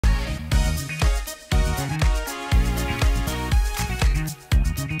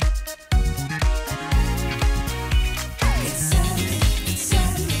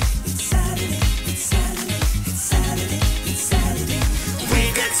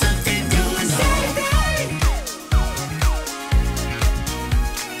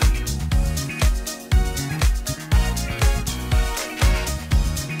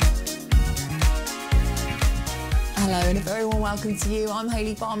welcome to you. I'm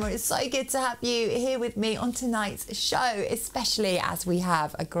Hayley Palmer. It's so good to have you here with me on tonight's show, especially as we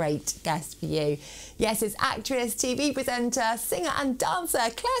have a great guest for you. Yes, it's actress, TV presenter, singer and dancer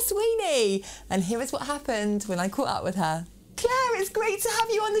Claire Sweeney. And here is what happened when I caught up with her. Claire, it's great to have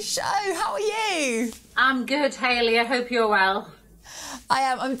you on the show. How are you? I'm good, Hayley. I hope you're well. I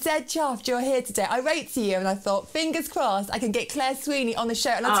am. I'm dead chuffed you're here today. I wrote to you and I thought, fingers crossed, I can get Claire Sweeney on the show.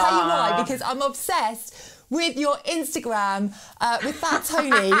 And I'll tell you why, because I'm obsessed with your Instagram, with that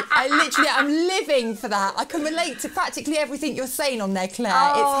Tony. I literally am living for that. I can relate to practically everything you're saying on there, Claire.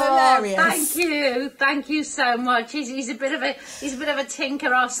 It's hilarious. Thank you so much. He's a bit of a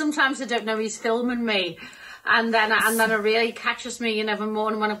tinker. Sometimes I don't know he's filming me. And then it really catches me, you know, every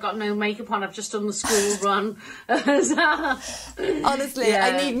morning when I've got no makeup on. I've just done the school run. Honestly, yeah.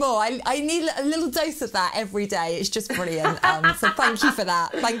 I need more. I need a little dose of that every day. It's just brilliant. So thank you for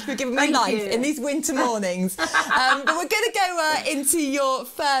that. Thank you for giving me life in these winter mornings. But we're going to go into your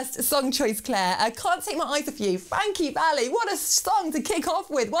first song choice, Claire. Can't Take My Eyes Off You, Frankie Valli. What a song to kick off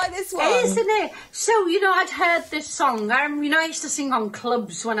with. Why this one? Isn't it? So, you know, I'd heard this song. I used to sing on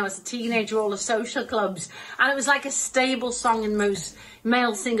clubs when I was a teenager, all the social clubs. And it was like a stable song in most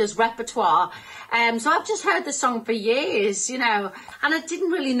male singers' repertoire. So I've just heard the song for years, you know, and I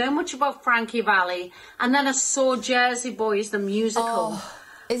didn't really know much about Frankie Valli. And then I saw Jersey Boys, the musical. Oh,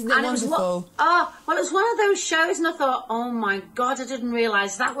 isn't it wonderful? It was one of those shows, and I thought, oh my God, I didn't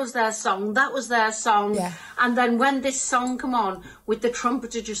realise that was their song. That was their song. Yeah. And then when this song come on, with the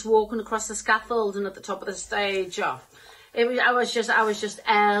trumpeter just walking across the scaffold and at the top of the stage, I was just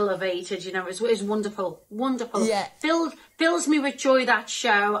elevated, you know. It was wonderful. Yeah. Fills me with joy, that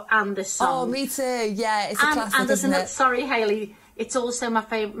show and this song. Oh, me too. Yeah, it's a classic, and isn't it? Sorry, Hayley. It's also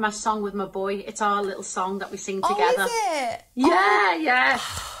my song with my boy. It's our little song that we sing together. Oh, is it? Yeah.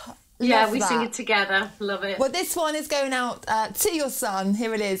 Yeah, we that. Sing it together. Love it. Well, this one is going out to your son.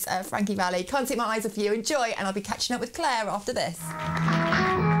 Here it is, Frankie Valli. Can't Take My Eyes Off You. Enjoy, and I'll be catching up with Claire after this.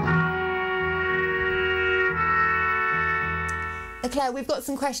 Claire, we've got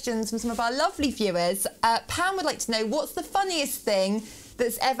some questions from some of our lovely viewers. Pam would like to know, what's the funniest thing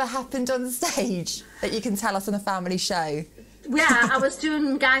that's ever happened on stage that you can tell us on a family show? Yeah, I was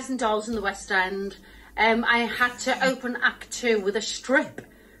doing Guys and Dolls in the West End. I had to open Act 2 with a strip.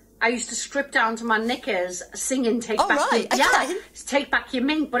 I used to strip down to my knickers, singing Take Back Your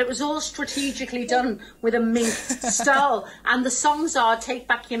Mink, but it was all strategically done with a mink style. And the songs are Take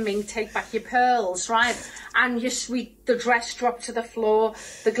Back Your Mink, Take Back Your Pearls, right? And the dress dropped to the floor,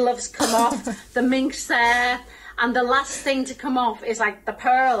 the gloves come off, the mink's there, and the last thing to come off is like the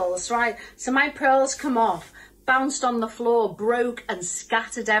pearls, right? So my pearls come off, bounced on the floor, broke and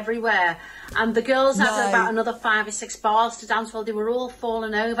scattered everywhere. And the girls had about another 5 or 6 bars to dance while they were all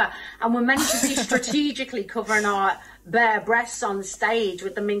falling over. And we're meant to be strategically covering our bare breasts on stage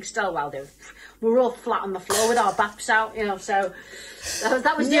with the mink style. Well, we were all flat on the floor with our backs out, you know. So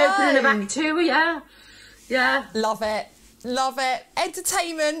that was the opening of Act 2, yeah. Love it. Love it.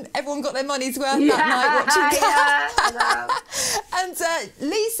 Entertainment. Everyone got their money's worth that night watching that. And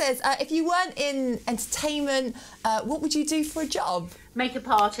Lee says, if you weren't in entertainment, what would you do for a job? Makeup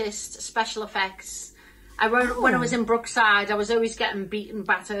artist, special effects. When I was in Brookside, I was always getting beaten,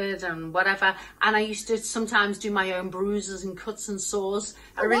 battered and whatever. And I used to sometimes do my own bruises and cuts and sores.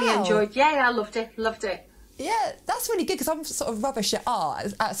 I really enjoyed. Yeah, I loved it. Yeah, that's really good because I'm sort of rubbish at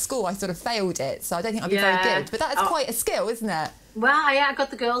art. At school, I sort of failed it, so I don't think I'd be very good. But that is quite a skill, isn't it? Well, yeah, I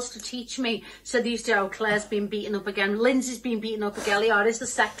got the girls to teach me. So they used to, Claire's been beaten up again. Lindsay's been beaten up again. Oh, this is the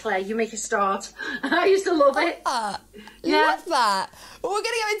set, Claire. You make a start. I used to love it. Love that. Well, we're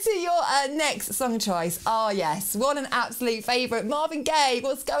going to go into your next song choice. Oh, yes. What an absolute favourite. Marvin Gaye,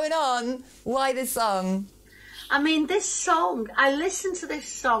 what's going on? Why this song? I mean, this song, I've listened to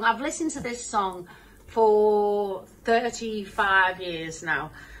this song for 35 years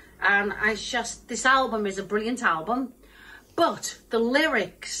now, and this album is a brilliant album, but the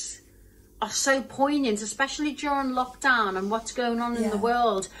lyrics are so poignant, especially during lockdown and what's going on in the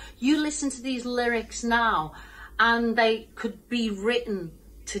world. You listen to these lyrics now and they could be written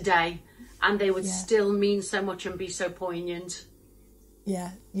today and they would still mean so much and be so poignant.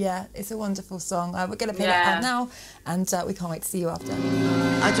 Yeah, it's a wonderful song. We're going to play it out now, and we can't wait to see you after.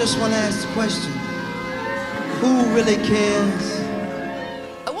 I just want to ask the question. Who really cares?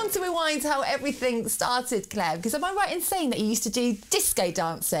 I want to rewind how everything started, Claire, because am I right in saying that you used to do disco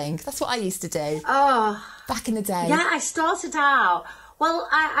dancing? That's what I used to do. Oh. Back in the day. Yeah, I started out. Well,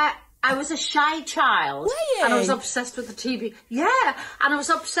 I was a shy child. Were you? And I was obsessed with the TV. Yeah, and I was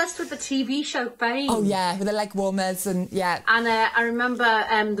obsessed with the TV show Fame. Oh, yeah, with the leg warmers and, yeah. And I remember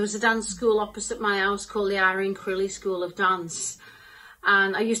there was a dance school opposite my house called the Irene Crilly School of Dance.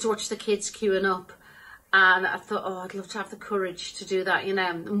 And I used to watch the kids queuing up. And I thought, oh, I'd love to have the courage to do that, you know.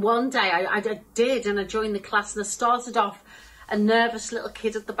 And one day I did, and I joined the class, and I started off a nervous little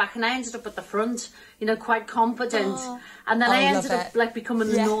kid at the back, and I ended up at the front, you know, quite confident. Oh, and then I ended up like becoming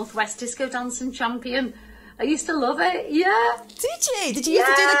the Northwest disco dancing champion. I used to love it, yeah. Did you? Did you used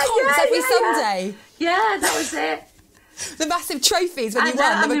to do the comps every Sunday? Yeah, that was it. The massive trophies when you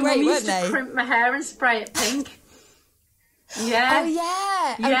won, they were great, weren't they? I used to crimp my hair and spray it pink. Yeah. Oh,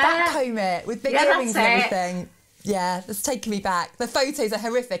 yeah. And backcomb it with big earrings and everything. Yeah, that's taking me back. The photos are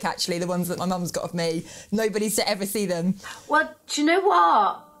horrific, actually, the ones that my mum's got of me. Nobody's to ever see them. Well, do you know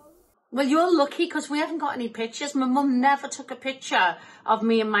what? Well, you're lucky because we haven't got any pictures. My mum never took a picture of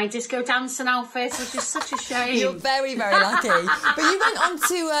me in my disco dancing outfit, which is such a shame. You're very, very lucky. But you went on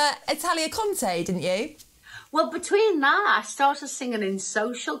to Italia Conte, didn't you? Well, between that, I started singing in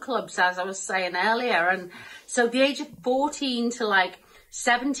social clubs, as I was saying earlier. And so the age of 14 to like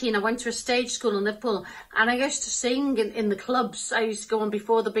 17, I went to a stage school in Liverpool, and I used to sing in the clubs. I used to go on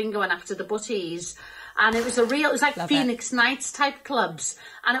before the bingo and after the butties, and it was like Phoenix Nights type clubs,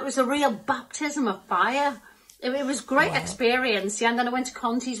 and it was a real baptism of fire. It was a great experience, yeah. And then I went to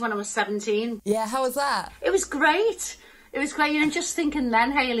Conti's when I was 17. Yeah, how was that? It was great. It was great. You know, just thinking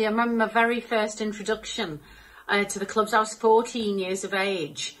then, Hayley, I remember my very first introduction to the clubs. I was 14 years of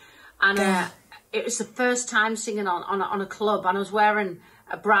age, and it was the first time singing on a club, and I was wearing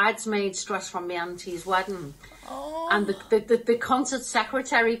a bridesmaid's dress from my auntie's wedding. Oh. And the concert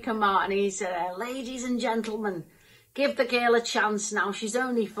secretary came out, and he said, ladies and gentlemen, give the girl a chance now. She's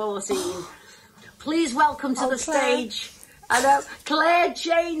only 14. Please welcome to the stage. Claire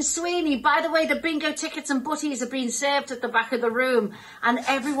Jane Sweeney. By the way, the bingo tickets and butties are being served at the back of the room. And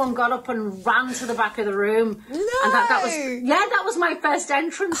everyone got up and ran to the back of the room. No! And that was my first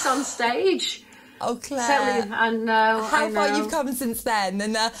entrance on stage. Oh, Claire. I know. How far you've come since then.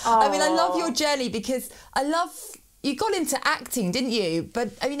 And I mean, I love your journey because you got into acting, didn't you?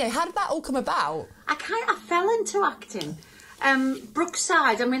 But, you know, how did that all come about? I fell into acting.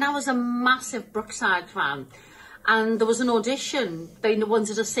 Brookside, I mean, I was a massive Brookside fan. And there was an audition. They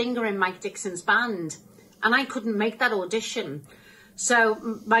wanted a singer in Mike Dixon's band. And I couldn't make that audition.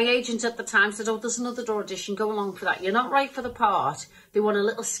 So my agent at the time said, oh, there's another audition, go along for that. You're not right for the part. They want a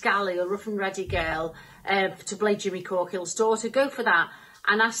little scally, a rough and ready girl to play Jimmy Corkhill's daughter. Go for that.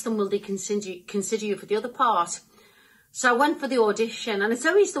 And ask them, will they consider you for the other part? So I went for the audition. And it's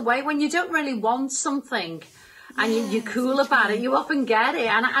always the way when you don't really want something and you're cool about it, you often get it.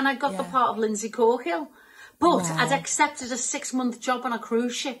 And I got the part of Lindsey Corkhill. But I'd accepted a 6-month job on a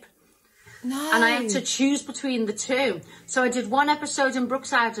cruise ship. No. And I had to choose between the two. So I did one episode in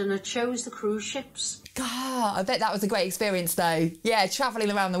Brookside and I chose the cruise ships. God, I bet that was a great experience though. Yeah, travelling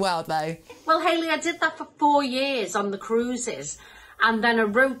around the world though. Well, Hayley, I did that for 4 years on the cruises. And then I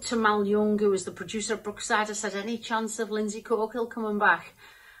wrote to Mal Young, who was the producer of Brookside. I said, any chance of Lindsey Corkhill coming back?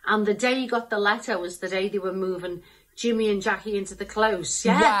 And the day he got the letter was the day they were moving Jimmy and Jackie into the close.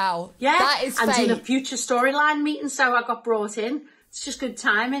 Yeah. Wow. Yeah. That is and fate. doing a future storyline meeting, so I got brought in. It's just good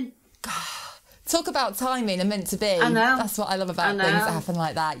timing. Talk about timing and meant to be. I know. That's what I love about things that happen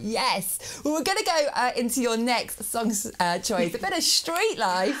like that. Yes. Well, we're going to go into your next song choice. A bit of street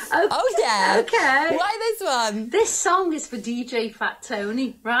life. Okay. Oh, yeah. Okay. Why this one? This song is for DJ Fat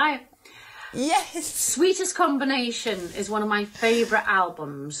Tony, right? Yes. Sweetest Combination is one of my favourite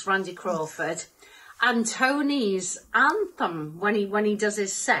albums, Randy Crawford. And Tony's anthem, when he does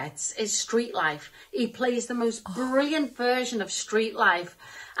his sets, is Street Life. He plays the most brilliant version of Street Life.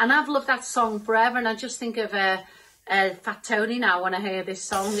 And I've loved that song forever. And I just think of Fat Tony now when I hear this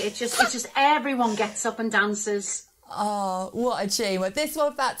song. It's just everyone gets up and dances. Oh, what a tune. Well, this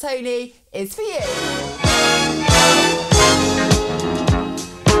one, Fat Tony, is for you.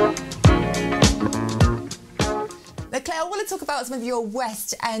 Now, Claire, I want to talk about some of your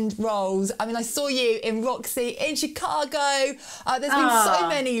West End roles. I mean, I saw you in Roxy in Chicago. There's been so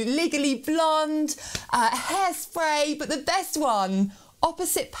many. Legally Blonde, Hairspray, but the best one,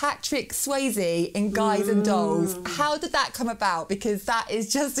 opposite Patrick Swayze in Guys and Dolls. How did that come about? Because that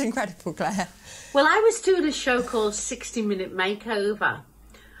is just incredible, Claire. Well, I was doing a show called 60 Minute Makeover.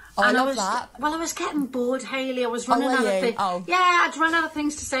 Oh, I love that. Well, I was getting bored, Hayley. I was running out of things. Oh. Yeah, I'd run out of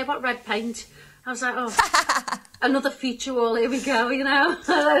things to say about red paint. I was like, oh, another feature wall, here we go, you know.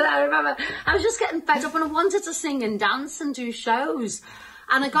 I remember I was just getting fed up and I wanted to sing and dance and do shows.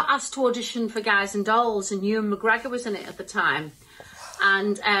 And I got asked to audition for Guys and Dolls, and Ewan McGregor was in it at the time.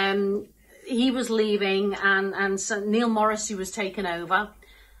 And he was leaving, and so Neil Morrissey was taken over,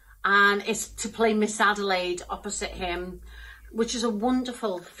 and it's to play Miss Adelaide opposite him, which is a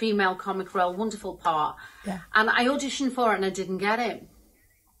wonderful female comic role, wonderful part. Yeah. And I auditioned for it and I didn't get it.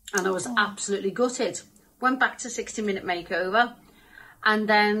 And I was absolutely gutted. Went back to 60-minute makeover. And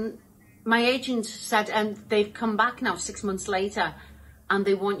then my agent said, and they've come back now 6 months later, and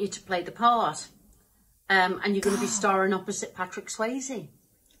they want you to play the part. And you're going to be starring opposite Patrick Swayze.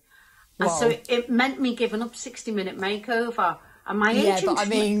 And so it meant me giving up 60-minute makeover. And my agent... Yeah, but I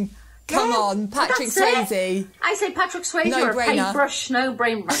mean... Come on, Patrick Swayze. I say Patrick Swayze or a paintbrush, no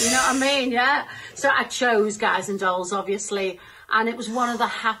brain, you know what I mean? Yeah. So I chose Guys and Dolls, obviously, and it was one of the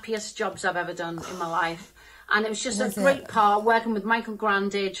happiest jobs I've ever done in my life. And it was just a great part, working with Michael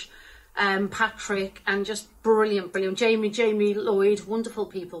Grandage, Patrick, and just brilliant. Jamie Lloyd, wonderful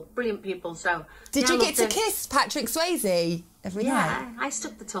people, brilliant people. So did you get to kiss Patrick Swayze every night? Yeah, I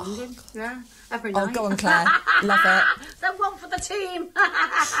stuck the tongue in. Yeah, every night. Oh, go on, Claire. Love it. That one for the team.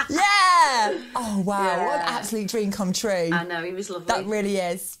 Yeah. Oh wow, what an absolute dream come true. I know, he was lovely. That really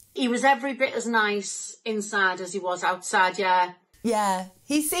is. He was every bit as nice inside as he was outside. Yeah. Yeah,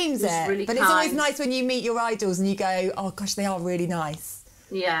 he seems it. Really but kind. It's always nice when you meet your idols and you go, oh gosh, they are really nice.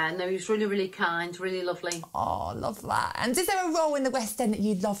 Yeah, no, he was really, really kind, really lovely. Oh, love that. And is there a role in the West End that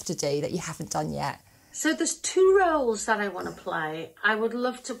you'd love to do that you haven't done yet? So there's 2 roles that I want to play. I would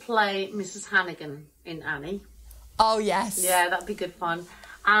love to play Mrs. Hannigan in Annie. Oh, yes. Yeah, that'd be good fun.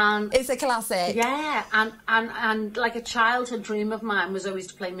 And it's a classic. Yeah, and like a childhood dream of mine was always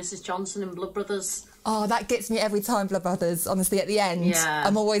to play Mrs. Johnson in Blood Brothers. Oh, that gets me every time, Blood Brothers, honestly, at the end. Yeah.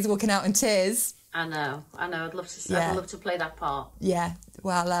 I'm always walking out in tears. I know. I'd love to play that part. Yeah.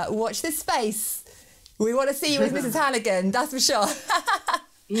 Well, watch this space. We want to see you as Mrs. Hannigan, that's for sure.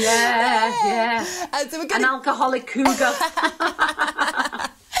 Yeah. And so an alcoholic cougar.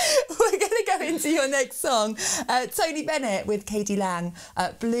 We're going to go into your next song. Tony Bennett with K.D. Lang,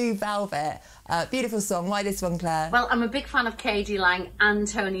 Blue Velvet. Beautiful song. Why this one, Claire? Well, I'm a big fan of K.D. Lang and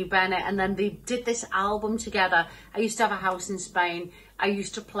Tony Bennett, and then they did this album together. I used to have a house in Spain. I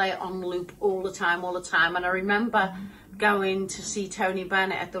used to play it on loop all the time. And I remember going to see Tony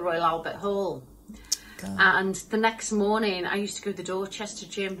Bennett at the Royal Albert Hall. God. And the next morning, I used to go to the Dorchester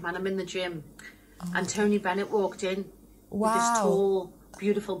gym, and I'm in the gym. Oh. And Tony Bennett walked in with this tall,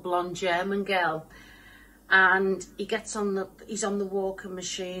 beautiful blonde German girl. And he's on the walking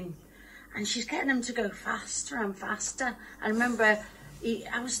machine, and she's getting him to go faster and faster. I remember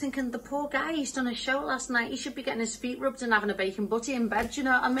I was thinking, the poor guy, he's done a show last night. He should be getting his feet rubbed and having a bacon butty in bed, you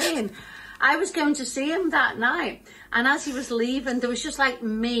know what I mean? I was going to see him that night. And as he was leaving, there was just like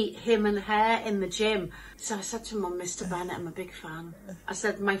me, him and her in the gym. So I said to him, Mr. Bennett, I'm a big fan. I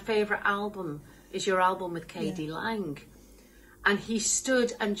said, my favourite album is your album with K.D. Lang. And he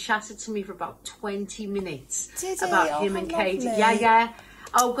stood and chatted to me for about 20 minutes about him and K.D. Yeah.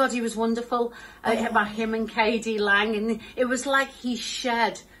 Oh, God, he was wonderful about him and K.D. Lang. And it was like he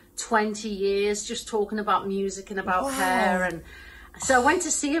shed 20 years just talking about music and about her. And so I went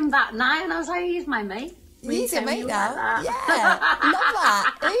to see him that night, and I was like, he's my mate. He's your mate now. Like yeah, love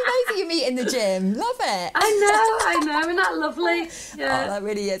that. Who knows that you meet in the gym? Love it. I know. Isn't that lovely? Yeah. Oh, that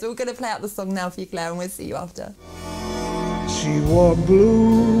really is. We're going to play out the song now for you, Claire, and we'll see you after. She wore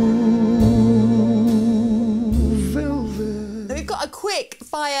blue velvet. We've got a quick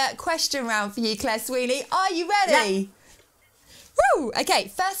fire question round for you, Claire Sweeney. Are you ready? Yeah. Woo! Okay,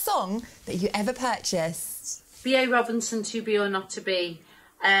 first song that you ever purchased. B.A. Robinson, To Be or Not To Be.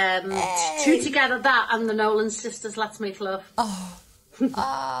 Two together, that and the Nolan Sisters, Let's Make Love.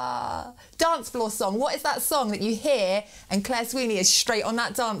 Dance floor song. What is that song that you hear and Claire Sweeney is straight on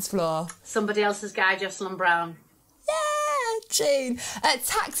that dance floor? Somebody Else's Guy, Jocelyn Brown. Yeah, tune.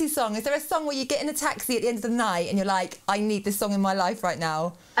 Taxi song. Is there a song where you get in a taxi at the end of the night and you're like, I need this song in my life right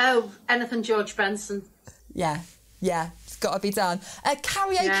now? Oh, anything George Benson. Yeah, it's got to be done. A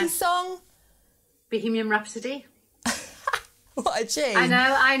karaoke song. Bohemian Rhapsody. What a tune. I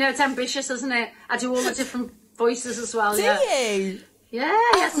know, it's ambitious, isn't it? I do all the different voices as well. Do you? Yeah,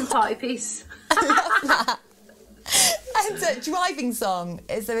 yes, and Party Piece. I love that. And a driving song.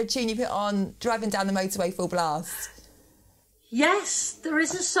 Is there a tune you put on driving down the motorway full blast? Yes, there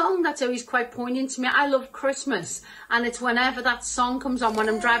is a song that's always quite poignant to me. I love Christmas, and it's whenever that song comes on when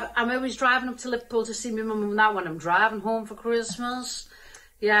I'm driving. I'm always driving up to Liverpool to see my mum and dad when I'm driving home for Christmas.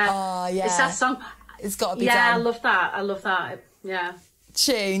 Yeah. Oh, yeah. It's that song. It's got to be done. Yeah, I love that. Yeah.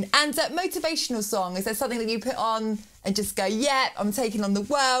 Tune. And a motivational song. Is there something that you put on and just go, I'm taking on the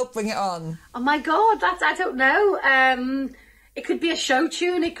world, bring it on? Oh my God, I don't know. It could be a show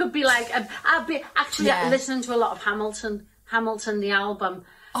tune. It could be like, I'll be actually listening to a lot of Hamilton. Hamilton, the album.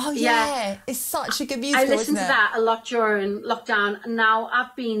 Oh yeah, it's such a good musical. I listened to that a lot during lockdown, and now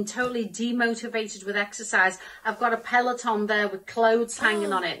I've been totally demotivated with exercise. I've got a Peloton there with clothes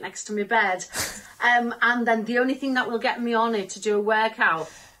hanging on it next to my bed, and then the only thing that will get me on it to do a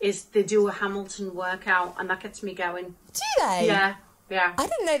workout is they do a Hamilton workout, and that gets me going. Do they? Yeah. Yeah. I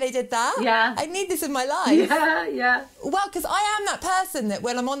didn't know they did that. Yeah. I need this in my life. Yeah, yeah. Well, because I am that person that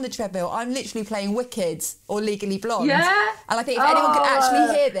when I'm on the treadmill, I'm literally playing Wicked or Legally Blonde. Yeah. And I think if anyone could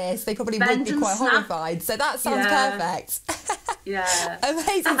actually hear this, they probably would be quite horrified. So that sounds perfect. Yeah.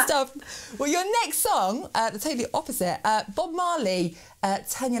 Amazing stuff. Well, your next song, the totally opposite, Bob Marley,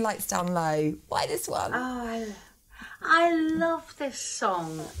 Turn Your Lights Down Low. Why this one? Oh, I love this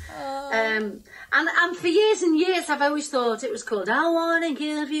song. And for years and years I've always thought it was called I Wanna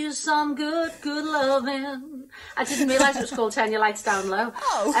Give You Some Good Lovin'. I didn't realise it was called Turn Your Lights Down Low.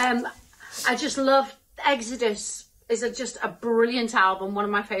 I just love Exodus. Is just a brilliant album, one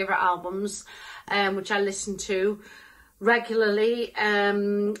of my favourite albums, which I listen to regularly,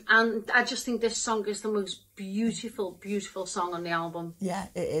 and I just think this song is the most beautiful, beautiful song on the album. Yeah,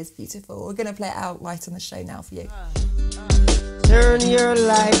 it is beautiful. We're going to play it out right on the show now for you. Turn your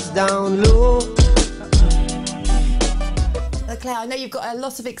lights down low. Claire, I know you've got a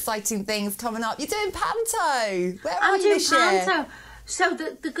lot of exciting things coming up. You're doing Panto. Where are you this year? I'm doing Panto. So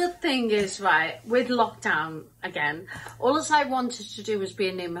the good thing is, right, with lockdown again, all I wanted to do was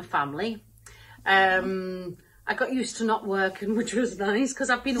be near my family. I got used to not working, which was nice because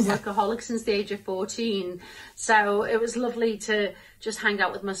I've been a workaholic since the age of 14. So it was lovely to just hang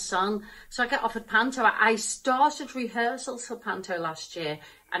out with my son. So I got offered Panto. I started rehearsals for Panto last year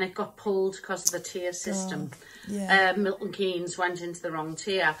and it got pulled because of the tier system. Milton Keynes went into the wrong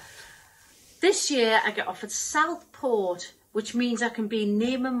tier. This year I get offered Southport, which means I can be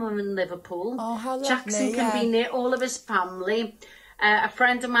near my mum in Liverpool. Oh, how lovely. Jackson can be near all of his family. A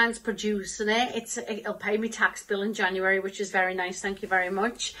friend of mine's producing it. It'll pay me tax bill in January, which is very nice. Thank you very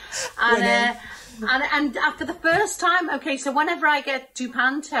much. And for the first time, okay, so whenever I get to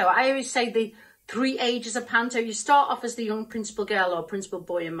Panto, I always say the 3 ages of Panto. You start off as the young principal girl or principal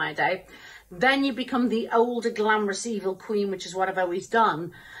boy in my day. Then you become the older, glamorous, evil queen, which is what I've always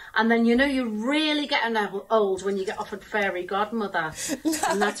done. And then, you know, you're really getting old when you get offered fairy godmother.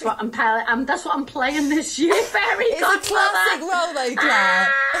 And that's what I'm playing this year, fairy godmother. It's a classic role though, Claire.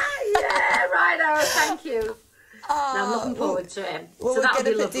 Yeah, right, oh, thank you. Now I'm looking forward to it. Well, so we're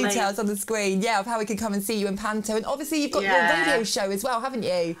going to put details on the screen, of how we can come and see you in Panto. And obviously you've got your radio show as well, haven't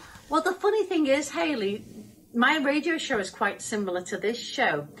you? Well, the funny thing is, Hayley, my radio show is quite similar to this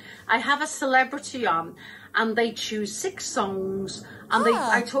show. I have a celebrity on and they choose 6 songs and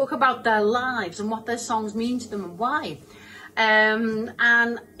I talk about their lives and what their songs mean to them and why.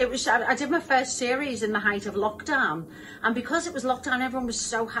 And it was, I did my first series in the height of lockdown, and because it was lockdown, everyone was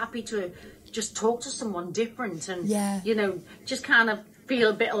so happy to just talk to someone different and, you know, just kind of feel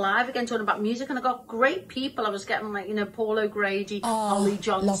a bit alive again, talking about music. And I got great people. I was getting like, you know, Paul O'Grady, Holly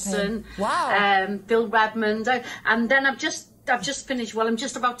Johnson, Bill Redmond, and then I've just finished, well, I'm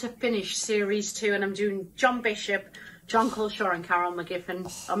just about to finish series 2, and I'm doing John Bishop, John Culshaw and Carol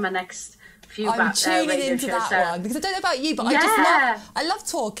McGiffin on my next few I'm tuning into that one because I don't know about you, but I love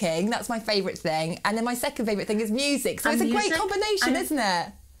talking. That's my favourite thing. And then my second favourite thing is music. So it's a great combination, isn't it?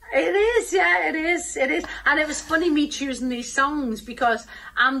 It is, yeah, it is. And it was funny me choosing these songs because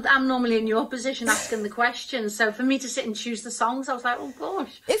I'm normally in your position asking the questions. So for me to sit and choose the songs, I was like, oh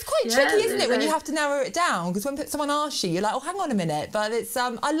gosh. It's quite tricky, isn't it, when you have to narrow it down? Because when someone asks you, you're like, oh, hang on a minute. But it's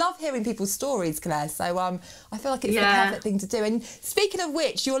I love hearing people's stories, Claire. So I feel like it's the perfect thing to do. And speaking of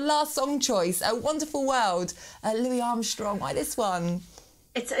which, your last song choice, A Wonderful World, Louis Armstrong. Why this one?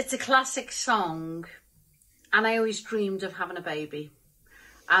 It's a classic song, and I always dreamed of having a baby.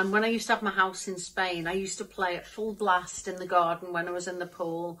 And when I used to have my house in Spain, I used to play it full blast in the garden when I was in the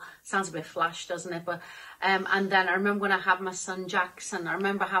pool. Sounds a bit flash, doesn't it? But and then I remember when I had my son Jackson, I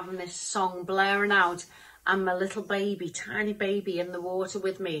remember having this song blaring out and my little baby, tiny baby in the water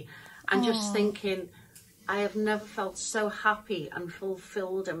with me. And just thinking, I have never felt so happy and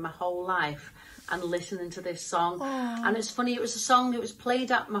fulfilled in my whole life and listening to this song. And it's funny, it was a song that was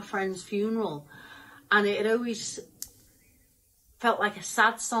played at my friend's funeral. And it always felt like a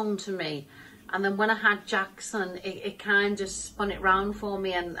sad song to me, and then when I had Jackson, it kind of spun it round for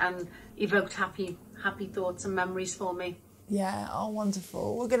me and evoked happy thoughts and memories for me. Yeah, oh,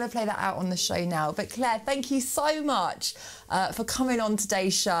 wonderful. We're going to play that out on the show now. But Claire, thank you so much for coming on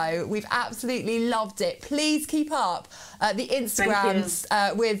today's show. We've absolutely loved it. Please keep up the Instagrams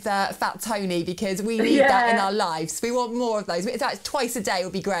with Fat Tony, because we need that in our lives. We want more of those. In fact, twice a day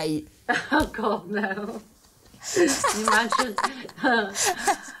would be great. Oh, God, no. Can you imagine?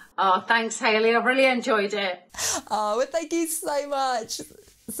 Oh, thanks, Hayley. I've really enjoyed it. Oh, well, thank you so much.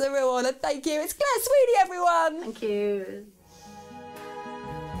 It's a real honour. Thank you. It's Claire Sweeney, everyone. Thank you.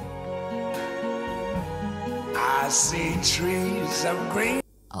 I see trees of green.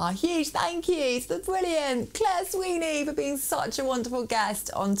 Huge thank you to the brilliant Claire Sweeney for being such a wonderful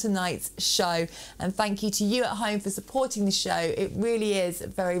guest on tonight's show. And thank you to you at home for supporting the show. It really is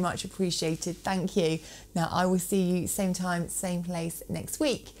very much appreciated. Thank you. Now, I will see you same time, same place next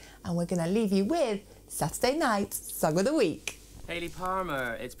week. And we're going to leave you with Saturday Night's Song of the Week. Hayley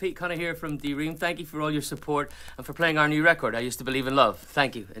Palmer, it's Pete Connor here from D-Ream. Thank you for all your support and for playing our new record, I Used to Believe in Love.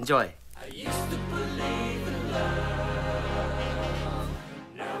 Thank you. Enjoy. I used to believe in love.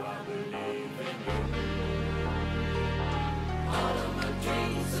 Now I believe in you. All of my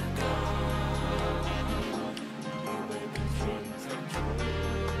dreams are gone. You made my dreams come true.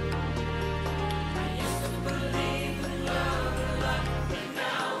 I used to believe in love a lot, but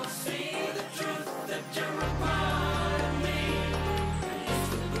now I see the truth that you're a part of me. I used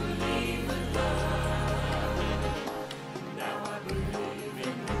to believe in love. Now I believe in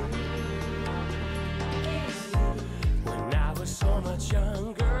you. When I was so much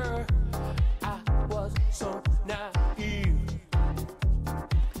younger, I was so naive.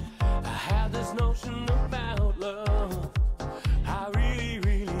 I had this notion about love, I really,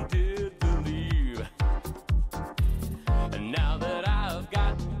 really did believe. And now that I've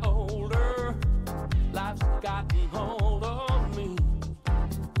gotten older, life's gotten hold on me.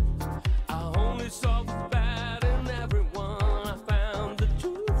 I only saw the bad in everyone. I found the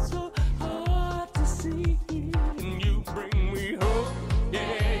truth so hard to see. And you bring me hope,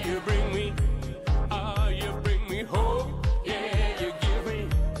 yeah, you bring me, you bring me hope, yeah, you give me,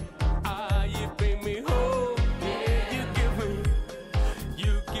 you bring me hope, yeah, you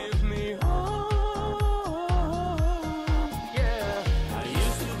give me hope, yeah. I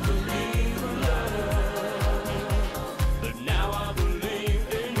used to believe in love, but now I believe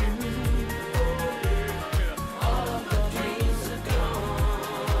in you. All of the dreams are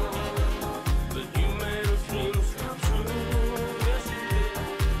gone, but you made us dreams come true. Yes, you did.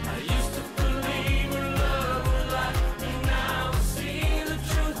 I used to believe in love a lot, and now I see the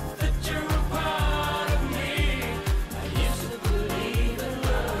truth that you're a part of me. I used to believe in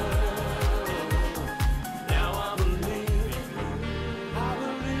love, now I believe in you. I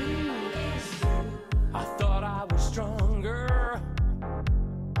believe. I thought I was stronger,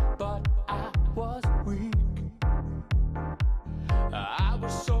 but I was weak. I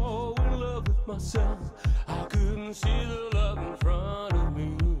was so in love with myself, I couldn't see the love in front of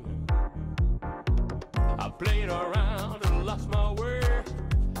me. I played around